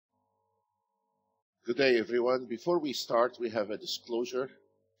Good day, everyone. Before we start, we have a disclosure.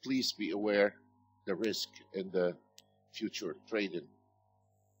 Please be aware the risk in the future trading.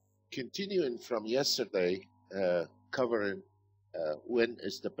 Continuing from yesterday, covering when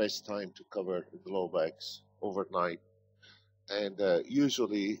is the best time to cover the Globex overnight. And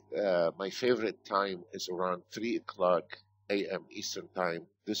usually, my favorite time is around 3 o'clock a.m. Eastern Time.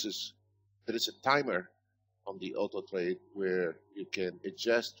 There is a timer on the auto trade where you can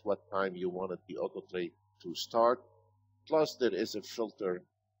adjust what time you wanted the auto trade to start. Plus, there is a filter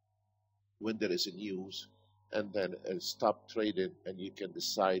when there is a news, and then stop trading, and you can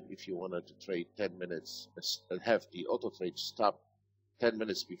decide if you wanted to trade 10 minutes and have the auto trade stop 10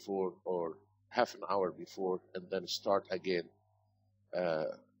 minutes before or half an hour before, and then start again an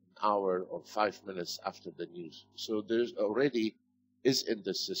hour or 5 minutes after the news. So there's already is in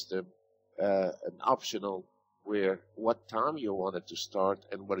the system an optional where what time you want it to start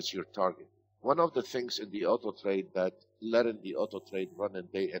and what is your target. One of the things in the auto trade that letting the auto trade run in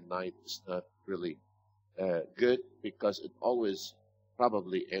day and night is not really good because it always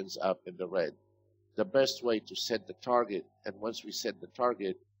probably ends up in the red. The best way to set the target, and once we set the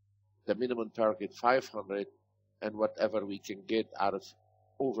target, the minimum target 500, and whatever we can get out of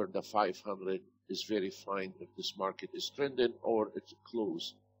over the 500 is very fine if this market is trending or it's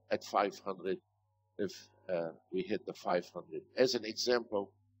close at 500 if we hit the 500. As an example,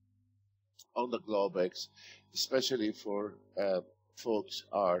 on the Globex, especially for folks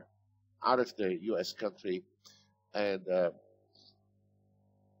are out of the U.S. country and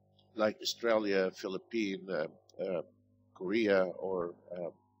like Australia, Philippines, Korea, or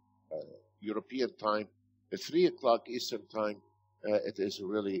European time, at 3 o'clock Eastern time, it is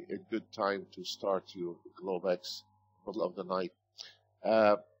really a good time to start your Globex, middle of the night.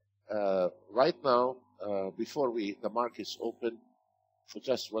 Right now, before the markets open, I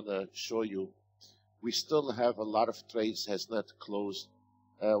just want to show you, we still have a lot of trades has not closed.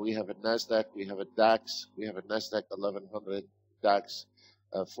 We have a NASDAQ, we have a DAX, we have a NASDAQ 1100, DAX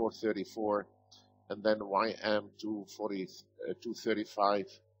 434, and then YM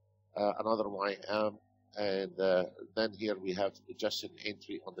 235, another YM, and then here we have just an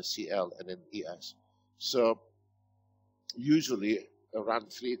entry on the CL and an ES. So usually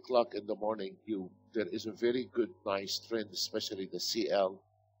around 3 o'clock in the morning, there is a very good, nice trend, especially the CL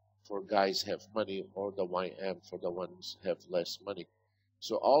for guys have money, or the YM for the ones have less money.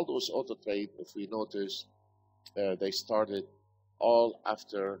 So all those auto trade, if we notice, they started all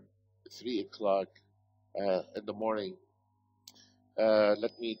after 3 o'clock in the morning.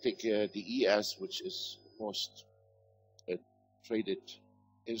 Let me take the ES, which is most traded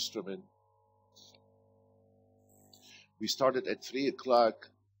instrument. We started at 3 o'clock,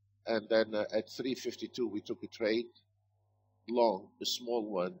 and then at 3:52 we took a trade, long, a small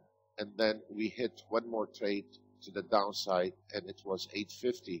one, and then we hit one more trade to the downside, and it was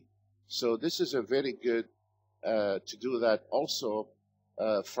 850. So this is a very good to do that. Also,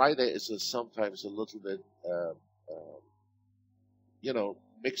 Friday is sometimes a little bit,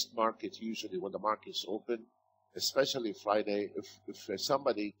 mixed market usually when the market's open, especially Friday. If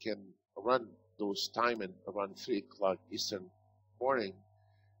somebody can run those timing around 3 o'clock Eastern morning,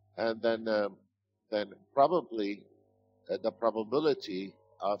 and then probably the probability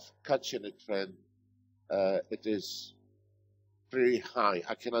of catching a trend, it is pretty high.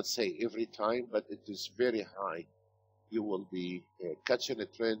 I cannot say every time, but it is very high. You will be catching a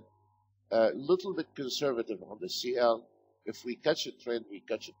trend. A little bit conservative on the CL. If we catch a trend, we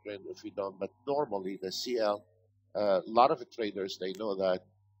catch a trend. If we don't, but normally the CL, a lot of traders, they know that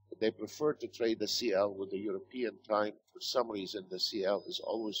they prefer to trade the CL with the European time. For some reason, the CL is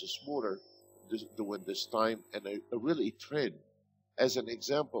always smoother during this time and a really trend. As an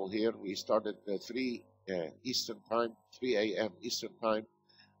example here, we started at 3 Eastern time, 3 a.m. Eastern time,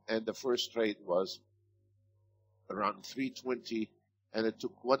 and the first trade was around 3:20, and it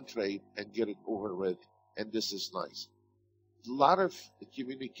took one trade and get it over with, and this is nice. A lot of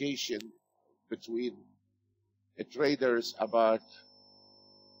communication between traders about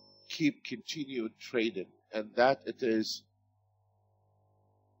continued trading, and that it is,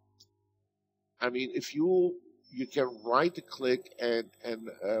 I mean, if you can right click and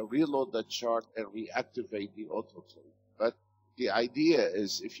reload the chart and reactivate the auto trade. But the idea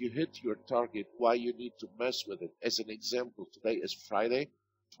is, if you hit your target, why you need to mess with it? As an example, today is Friday,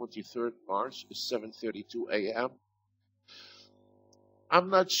 23rd March, it's 7:32 a.m. I'm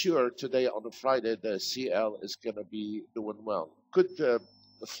not sure today on a Friday the CL is going to be doing well. Could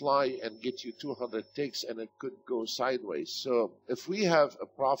fly and get you 200 ticks, and it could go sideways. So if we have a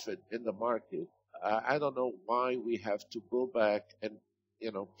profit in the market, I don't know why we have to go back and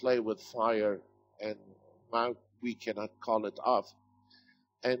play with fire and now we cannot call it off.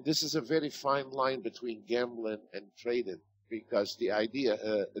 And this is a very fine line between gambling and trading, because the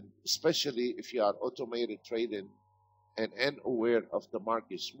idea, especially if you are automated trading and unaware of the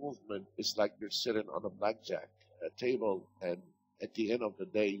market's movement, is like you're sitting on a blackjack table, and at the end of the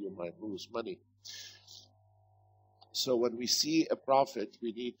day, you might lose money. So when we see a profit,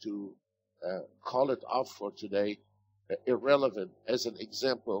 we need to call it off for today, irrelevant. As an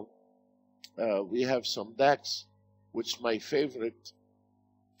example, we have some DAX, which my favorite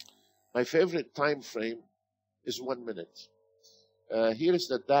time frame is 1 minute. Here is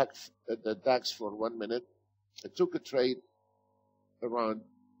the DAX for 1 minute. I took a trade around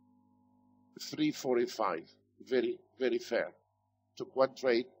 3:45, very, very fair. Took one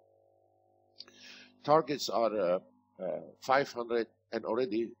trade. Targets are 500 and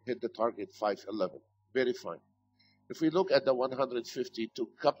already hit the target 511. Very fine. If we look at the 150, took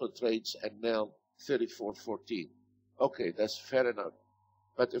a couple of trades and now 34.14. Okay, that's fair enough.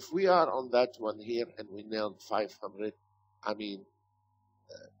 But if we are on that one here and we nailed 500, I mean,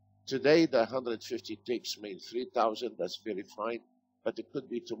 today the 150 ticks made 3,000. That's very fine. But it could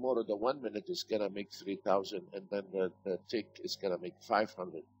be tomorrow the 1 minute is going to make 3,000 and then the tick is going to make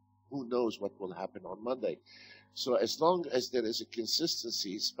 500. Who knows what will happen on Monday? So as long as there is a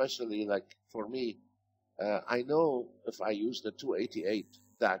consistency, especially like for me, I know if I use the 288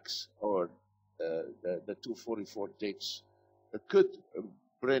 DAX or the 244 ticks, it could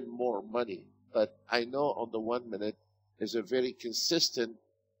bring more money. But I know on the 1 minute is a very consistent,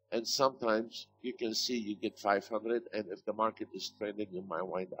 and sometimes you can see you get 500, and if the market is trending, you might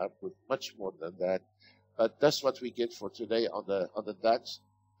wind up with much more than that. But that's what we get for today on the DAX.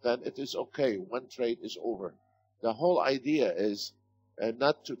 Then it is okay. One trade is over. The whole idea is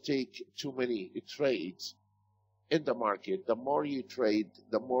not to take too many trades in the market. The more you trade,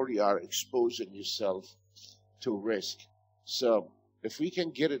 the more you are exposing yourself to risk. So if we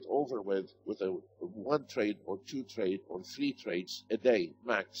can get it over with a one trade or two trade or three trades a day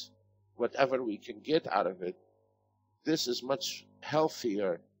max, whatever we can get out of it, this is much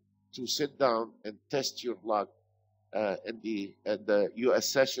healthier to sit down and test your luck in the US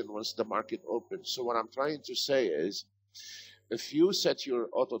session once the market opens. So what I'm trying to say is, if you set your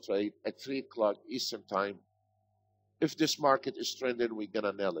auto trade at 3 o'clock Eastern time, if this market is trending, we're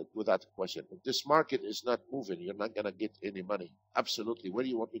gonna nail it without question. If this market is not moving, you're not gonna get any money. Absolutely. Where do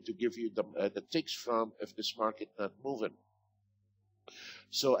you want me to give you the ticks from if this market not moving?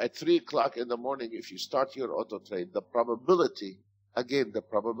 So at 3 o'clock in the morning, if you start your auto trade, the probability, again, the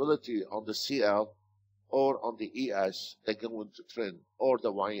probability on the CL or on the ES, they're going to trend, or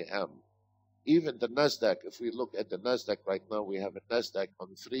the YM. Even the NASDAQ, if we look at the NASDAQ right now, we have a NASDAQ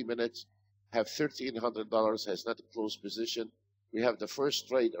on 3 minutes, have $1,300, has not a closed position. We have the first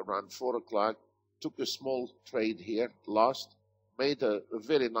trade around 4 o'clock, took a small trade here, lost, made a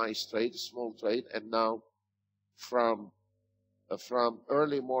very nice trade, small trade, and now from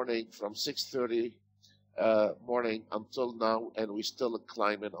early morning, from 6:30 morning until now, and we're still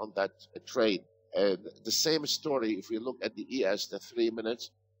climbing on that trade. And the same story, if we look at the ES, the 3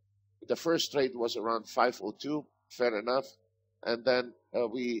 minutes, the first trade was around 5:02, fair enough. And then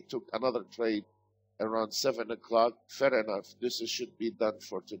we took another trade around 7 o'clock, fair enough. This should be done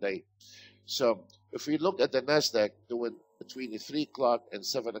for today. So if we look at the NASDAQ doing between 3 o'clock and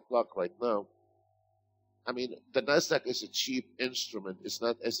 7 o'clock right now, I mean, the NASDAQ is a cheap instrument. It's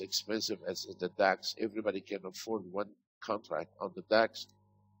not as expensive as the DAX. Everybody can afford one contract on the DAX.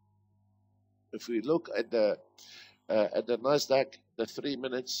 If we look at the NASDAQ, the 3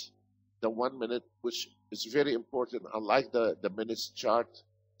 minutes, the 1 minute, which is very important. I like the minutes chart,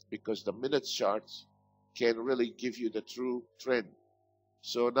 because the minutes charts can really give you the true trend.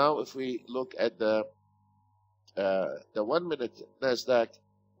 So now if we look at the 1 minute NASDAQ,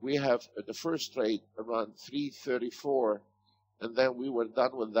 we have the first trade around 334, and then we were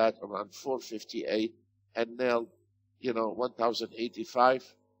done with that around 458, and nailed,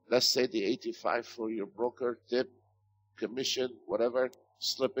 1,085. Let's say the 85 for your broker tip, commission, whatever,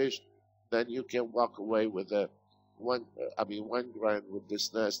 slippage. Then you can walk away with $1 grand with this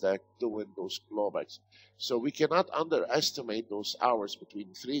NASDAQ doing those clawbacks. So we cannot underestimate those hours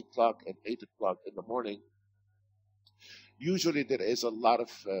between 3 o'clock and 8 o'clock in the morning. Usually there is a lot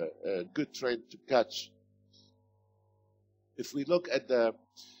of good trend to catch. If we look at the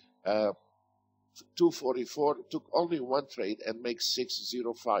 244, took only one trade and makes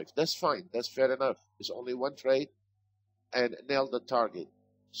 605. That's fine. That's fair enough. It's only one trade and nailed the target.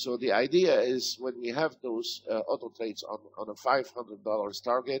 So the idea is, when we have those auto trades on a $500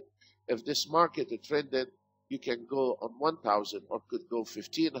 target, if this market is trending, you can go on 1,000 or could go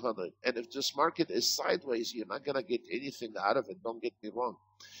 1,500. And if this market is sideways, you're not going to get anything out of it. Don't get me wrong.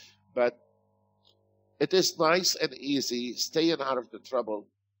 But it is nice and easy staying out of the trouble.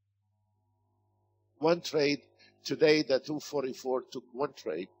 One trade. Today, the 244 took one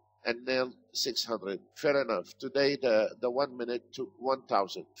trade and nailed 600. Fair enough. Today, the 1 minute took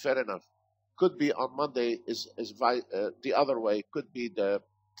 1,000. Fair enough. Could be on Monday is the other way. Could be the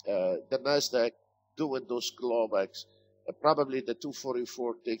Nasdaq doing those clawbacks. Probably the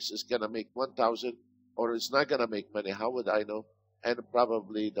 244 ticks is gonna make 1,000, or it's not gonna make money. How would I know? And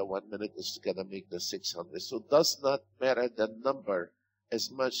probably the 1 minute is gonna make the 600. So it does not matter the number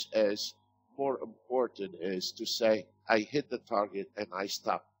as much as more important is to say I hit the target and I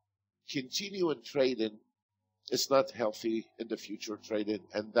stop. Continuing trading is not healthy in the future trading,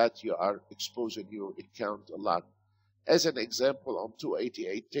 and that you are exposing your account a lot. As an example, on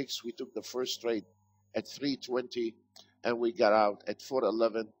 288 ticks, we took the first trade at 320 and we got out at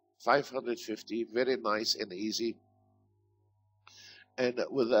 411, 550, very nice and easy. And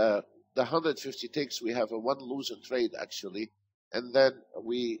with the 150 ticks, we have a one losing trade actually. And then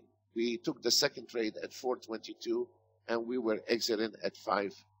we took the second trade at 422 and we were exiting at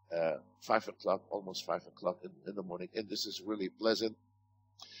 5 o'clock, almost 5 o'clock in the morning. And this is really pleasant.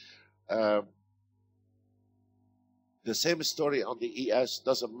 The same story on the ES,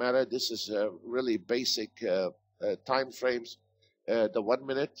 doesn't matter. This is really basic time frames. The 1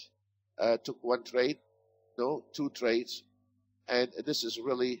 minute took one trade, no, two trades. And this is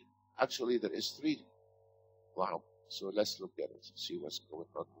really, actually there is three. Wow. So let's look at it, see what's going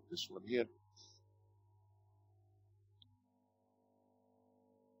on with this one here.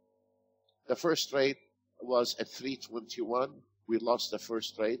 The first trade was at 321. We lost the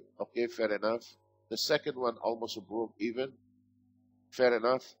first trade. Okay, fair enough. The second one almost broke even. Fair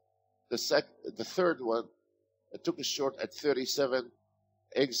enough. The third one took a short at 37,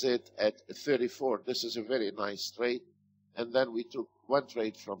 exit at 34. This is a very nice trade. And then we took one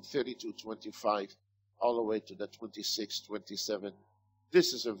trade from 32.25 all the way to the 26.27.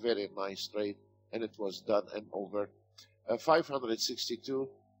 This is a very nice trade, and it was done and over. 562,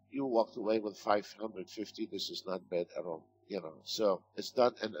 you walked away with 550. This is not bad at all, you know. So it's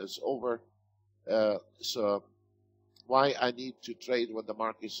done and it's over. So why I need to trade when the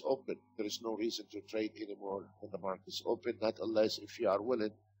market is open? There is no reason to trade anymore when the market is open, not unless if you are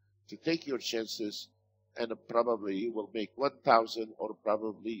willing to take your chances, and probably you will make 1,000, or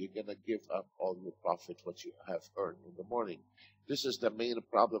probably you're gonna give up all your profit what you have earned in the morning. This is the main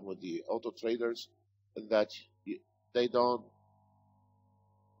problem with the auto traders, that they don't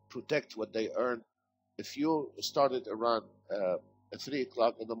protect what they earn. If you started around at 3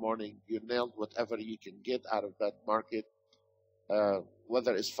 o'clock in the morning, you nailed whatever you can get out of that market,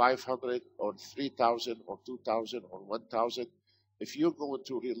 whether it's 500 or 3,000 or 2,000 or 1,000. If you're going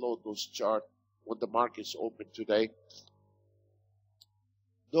to reload those charts when the market's open today,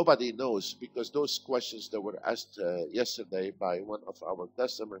 nobody knows, because those questions that were asked yesterday by one of our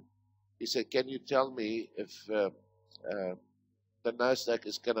customers, he said, can you tell me if the Nasdaq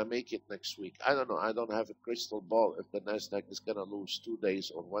is going to make it next week? I don't know. I don't have a crystal ball if the Nasdaq is going to lose 2 days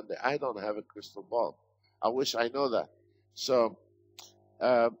or 1 day. I don't have a crystal ball. I wish I know that. So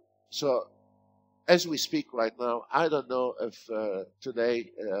as we speak right now, I don't know if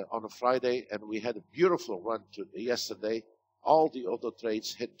today on a Friday, and we had a beautiful run yesterday. All the auto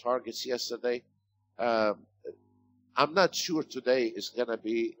trades hit targets yesterday. I'm not sure today is going to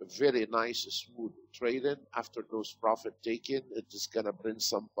be a very nice, smooth trading after those profit taken. It is going to bring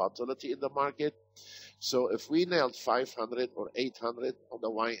some volatility in the market. So if we nailed 500 or 800 on the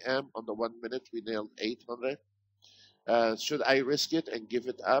YM, on the 1 minute, we nailed 800. Should I risk it and give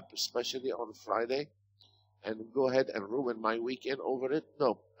it up, especially on Friday, and go ahead and ruin my weekend over it?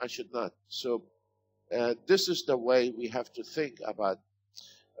 No, I should not. So this is the way we have to think about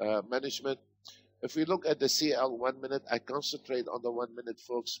management. If we look at the CL 1 minute, I concentrate on the 1 minute,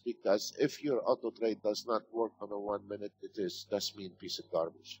 folks, because if your auto trade does not work on a 1 minute, it is does mean piece of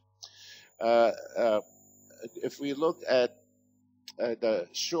garbage. If we look at the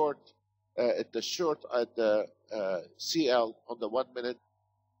short, at the CL on the 1 minute,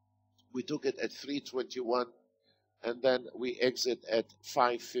 we took it at 321, and then we exit at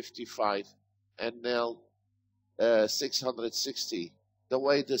 555 and nailed 660. The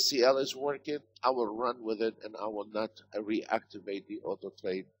way the CL is working, I will run with it, and I will not reactivate the auto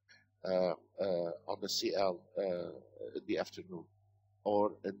trade on the CL in the afternoon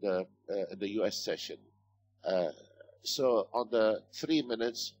or in the US session. So on the 3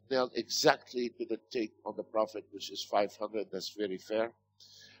 minutes, nailed exactly to the tick on the profit, which is 500. That's very fair.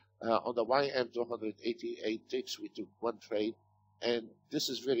 On the YM 288 ticks, we took one trade, and this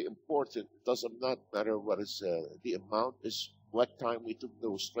is very important. It does not matter what is the amount, is what time we took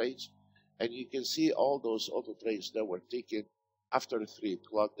those trades. And you can see all those auto trades that were taken after 3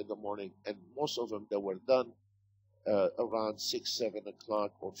 o'clock in the morning, and most of them that were done around 6, 7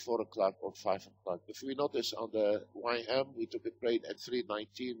 o'clock, or 4 o'clock, or 5 o'clock. If we notice on the YM, we took a trade at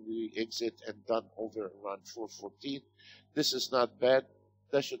 3:19, we exit and done over around 4:14. This is not bad.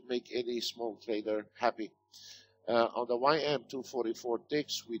 That should make any small trader happy. On the YM 244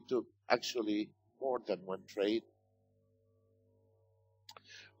 ticks, we took actually more than one trade.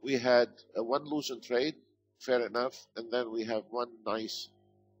 We had one losing trade, fair enough, and then we have one nice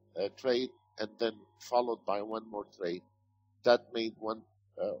trade, and then followed by one more trade. That made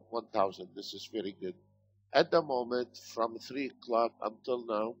 1,000. This is very good. At the moment, from 3 o'clock until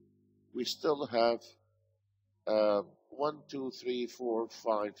now, we still have 1, 2, 3, 4,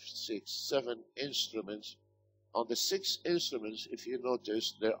 5, 6, 7 instruments. On the 6 instruments, if you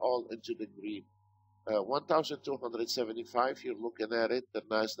notice, they're all into the green. 1,275, you're looking at it, the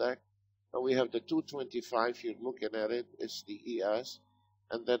NASDAQ. And we have the 225, you're looking at it, it's the ES.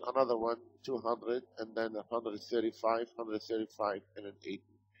 And then another one, 200, and then 135, 135, and an 80.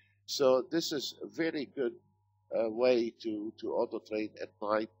 So this is a very good way to auto trade at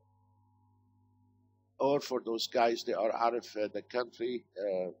night. Or for those guys that are out of the country,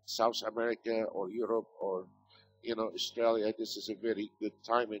 South America or Europe or Australia, this is a very good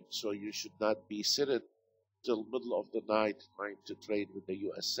timing. So you should not be sitting till middle of the night trying to trade with the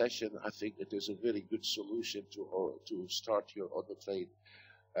U.S. session. I think it is a very good solution to start your auto trade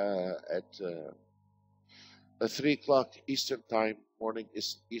at 3 o'clock Eastern time, morning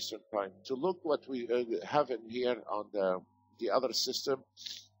is Eastern time. To look what we have in here on the other system,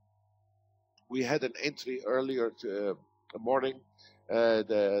 we had an entry earlier to morning.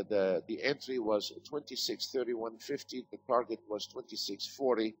 The entry was 26.31.50. The target was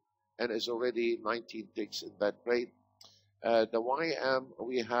 26.40, and is already 19 ticks in that trade. The YM,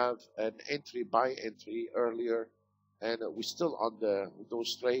 we have an entry by entry earlier, and we're still on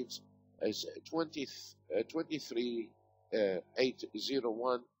those trades as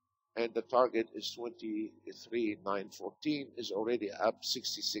 23.801, and the target is 23.914, is already up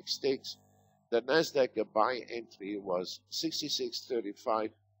 66 ticks. The NASDAQ buy entry was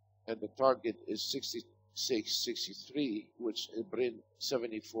 66.35, and the target is 66.63, which bring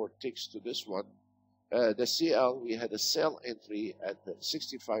 74 ticks to this one. The CL, we had a sell entry at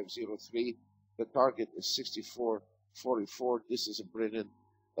 65.03. The target is 64.44. This is bringing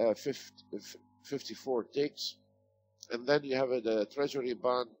 54 ticks. And then you have the Treasury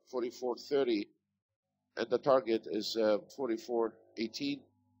bond 44.30, and the target is 44.18.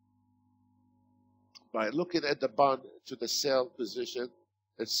 By looking at the bond to the sell position,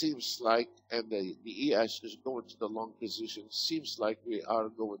 it seems like, and the ES is going to the long position, seems like we are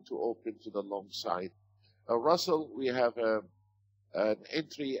going to open to the long side. Russell, we have an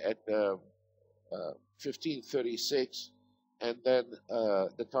entry at 15.36, and then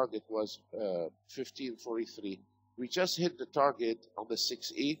the target was 15.43. We just hit the target on the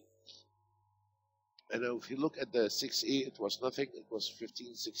 6E, and if you look at the 6E, it was nothing. It was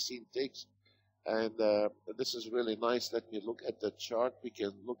 15, 16 ticks. And this is really nice. Let me look at the chart. We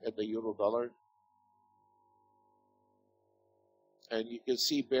can look at the euro dollar, and you can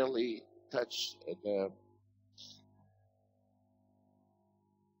see barely touched.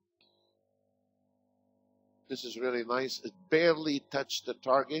 This is really nice. It barely touched the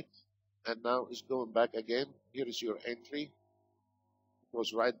target, and now it's going back again. Here is your entry. It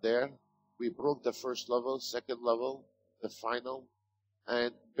was right there. We broke the first level, second level, the final,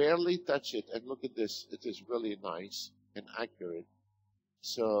 and barely touch it. And look at this. It is really nice and accurate.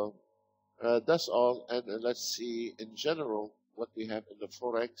 So that's all. And let's see in general what we have in the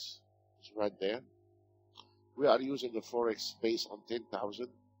Forex. It's right there. We are using the Forex based on 10,000.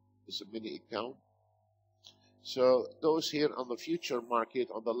 It's a mini account. So those here on the future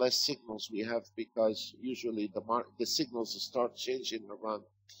market, on the less signals we have, because usually the signals start changing around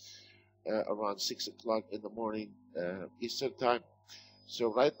 6 o'clock in the morning Eastern time.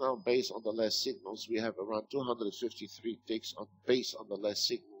 So right now, based on the less signals, we have around 253 ticks based on the less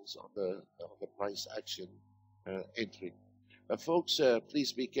signals on the price action entry. Folks,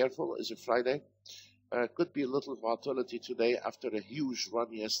 please be careful. It's a Friday. Could be a little volatility today after a huge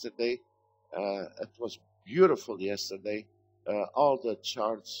run yesterday. It was beautiful yesterday. All the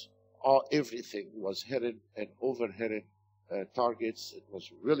charts, everything was hitting and over-hitting targets. It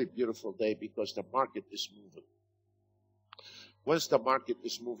was a really beautiful day because the market is moving. Once the market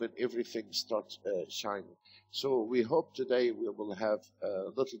is moving, everything starts shining. So we hope today we will have a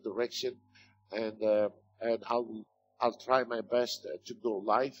little direction, and I'll try my best to go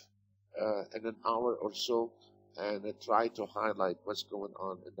live in an hour or so, and try to highlight what's going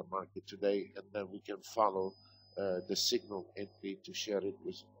on in the market today, and then we can follow the signal entry to share it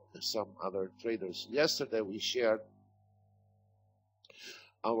with some other traders. Yesterday we shared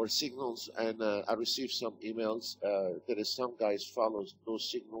our signals, and I received some emails. There is some guys follows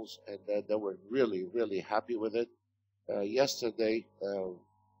those signals, and they were really happy with it. Yesterday,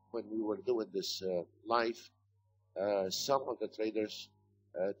 when we were doing this live, some of the traders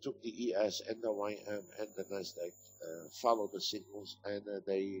took the ES and the YM and the Nasdaq, followed the signals, and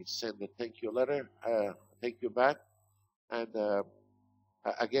they sent a thank you letter, thank you back, and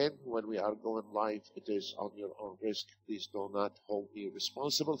again, when we are going live, it is on your own risk. Please do not hold me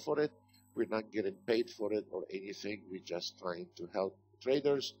responsible for it. We're not getting paid for it or anything. We're just trying to help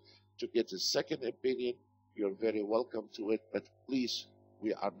traders to get a second opinion. You're very welcome to it, but please,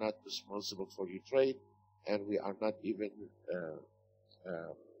 we are not responsible for your trade, and we are not even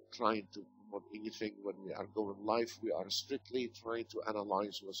trying to promote anything when we are going live. We are strictly trying to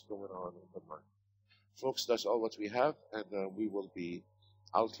analyze what's going on in the market. Folks, that's all what we have, and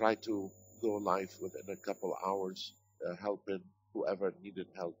I'll try to go live within a couple hours, helping whoever needed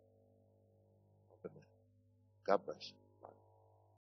help. God bless.